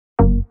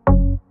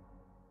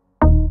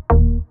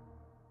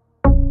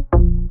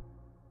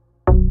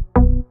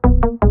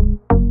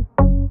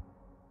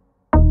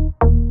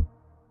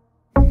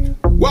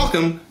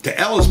Welcome to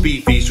Ellis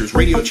B. Feaster's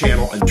Radio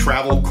Channel and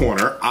Travel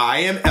Corner. I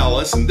am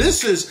Ellis, and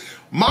this is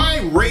my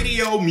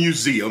radio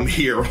museum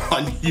here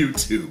on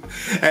YouTube,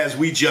 as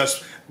we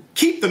just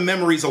keep the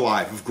memories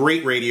alive of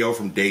great radio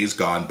from days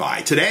gone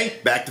by. Today,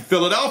 back to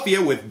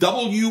Philadelphia with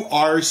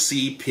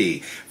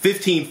WRCP,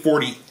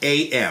 1540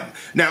 AM.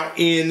 Now,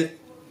 in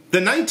the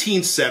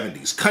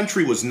 1970s,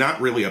 country was not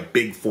really a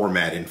big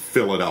format in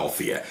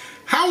Philadelphia.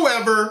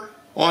 However,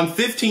 on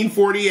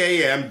 1540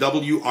 AM,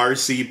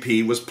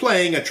 WRCP was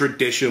playing a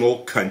traditional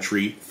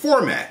country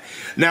format.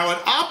 Now, it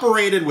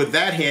operated with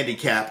that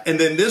handicap and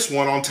then this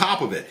one on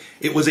top of it.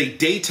 It was a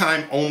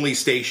daytime-only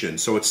station,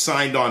 so it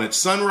signed on at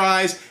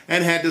sunrise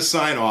and had to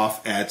sign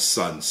off at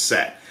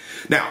sunset.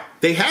 Now,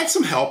 they had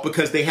some help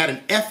because they had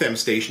an FM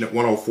station at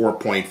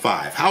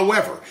 104.5.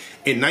 However,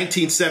 in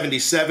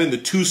 1977, the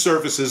two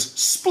services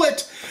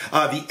split.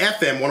 The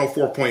FM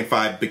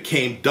 104.5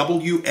 became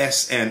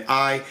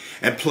WSNI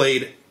and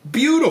played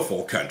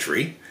beautiful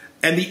country,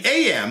 and the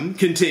AM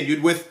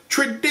continued with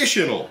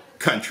traditional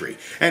country.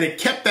 And it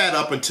kept that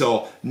up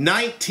until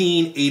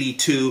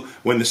 1982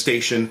 when the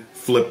station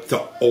flipped to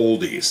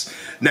oldies.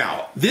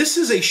 Now, this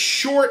is a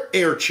short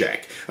air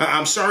check.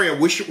 I'm sorry, I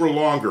wish it were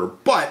longer,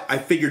 but I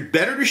figured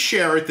better to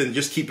share it than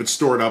just keep it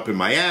stored up in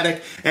my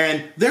attic.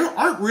 And there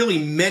aren't really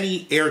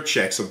many air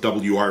checks of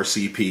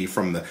WRCP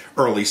from the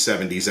early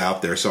 70s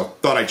out there, so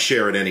thought I'd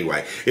share it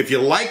anyway. If you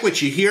like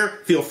what you hear,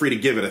 feel free to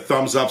give it a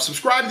thumbs up,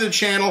 subscribe to the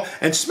channel,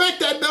 and smack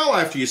that bell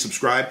after you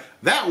subscribe.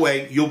 That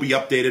way, you'll be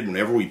updated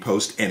whenever we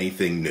post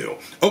anything new.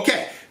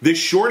 Okay, this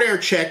short air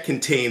check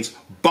contains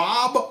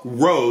Bob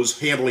Rose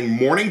handling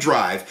Morning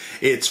Drive.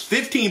 It's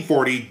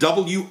 1540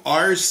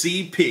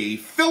 WRCP,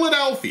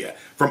 Philadelphia,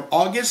 from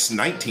August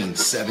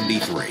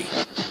 1973.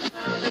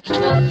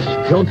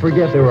 Don't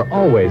forget there are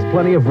always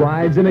plenty of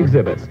rides and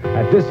exhibits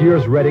at this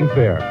year's Reading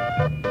Fair.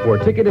 For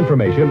ticket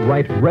information,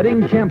 write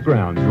Reading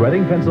Campgrounds,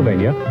 Reading,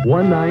 Pennsylvania,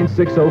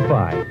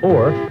 19605,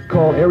 or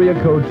call area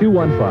code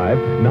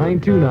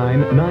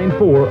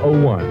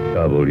 215-929-9401.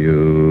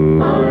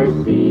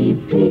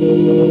 WRCP.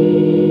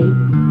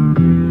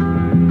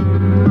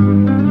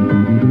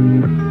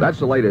 That's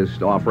the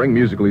latest offering,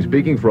 musically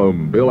speaking,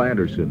 from Bill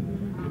Anderson.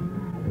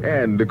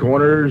 And the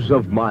corners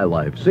of my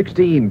life,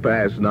 16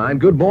 past 9.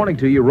 Good morning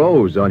to you,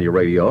 Rose, on your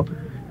radio.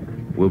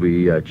 We'll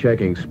be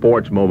checking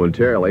sports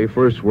momentarily.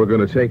 First, we're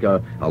going to take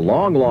a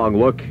long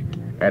look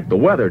at the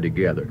weather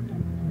together.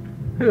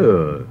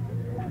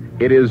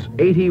 It is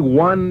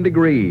 81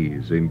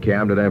 degrees in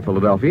Camden and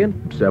Philadelphia,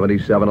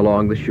 77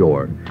 along the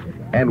shore.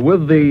 And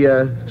with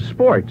the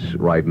sports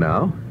right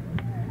now,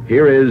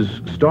 here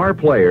is star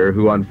player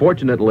who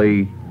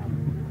unfortunately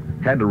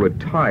had to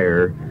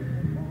retire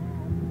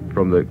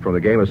from the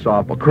game of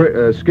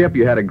softball. Skip,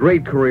 you had a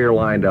great career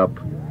lined up,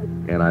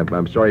 and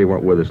I'm sorry you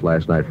weren't with us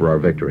last night for our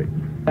victory.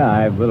 Yeah,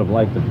 I would have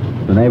liked to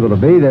have been able to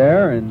be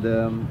there, and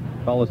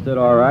fellas did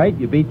all right.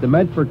 You beat the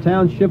Medford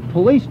Township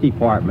Police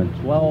Department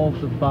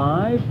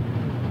 12-5.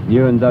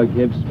 You and Doug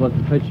Gibbs split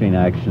the pitching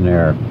action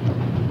there.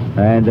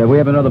 And we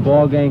have another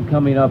ball game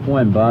coming up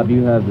when, Bob?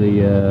 You have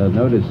the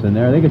notice in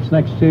there. I think it's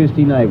next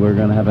Tuesday night we're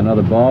going to have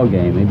another ball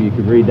game. Maybe you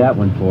could read that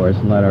one for us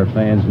and let our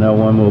fans know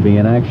when we'll be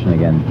in action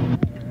again.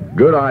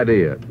 Good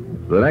idea.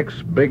 The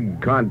next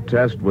big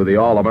contest with the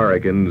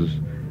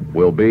All-Americans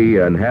will be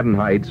in Haddon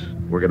Heights.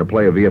 We're going to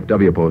play a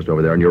VFW post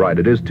over there, and you're right,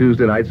 it is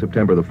Tuesday night,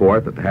 September the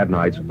 4th, at the Haddon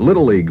Heights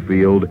Little League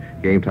Field.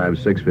 Game time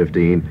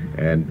 6:15,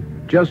 and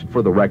just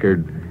for the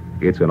record,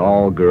 it's an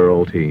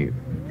all-girl team.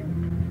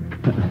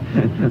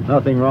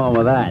 Nothing wrong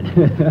with that.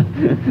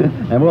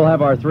 And we'll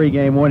have our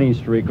 3-game winning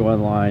streak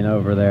on line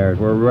over there.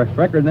 We're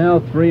record now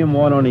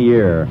 3-1 on the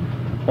year.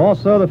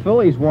 Also, the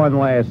Phillies won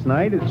last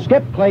night. It's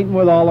Skip Clayton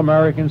with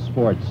All-American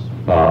Sports.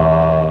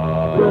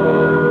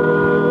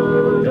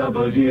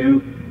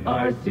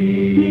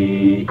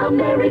 WRCP,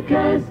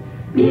 America's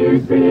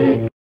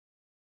music.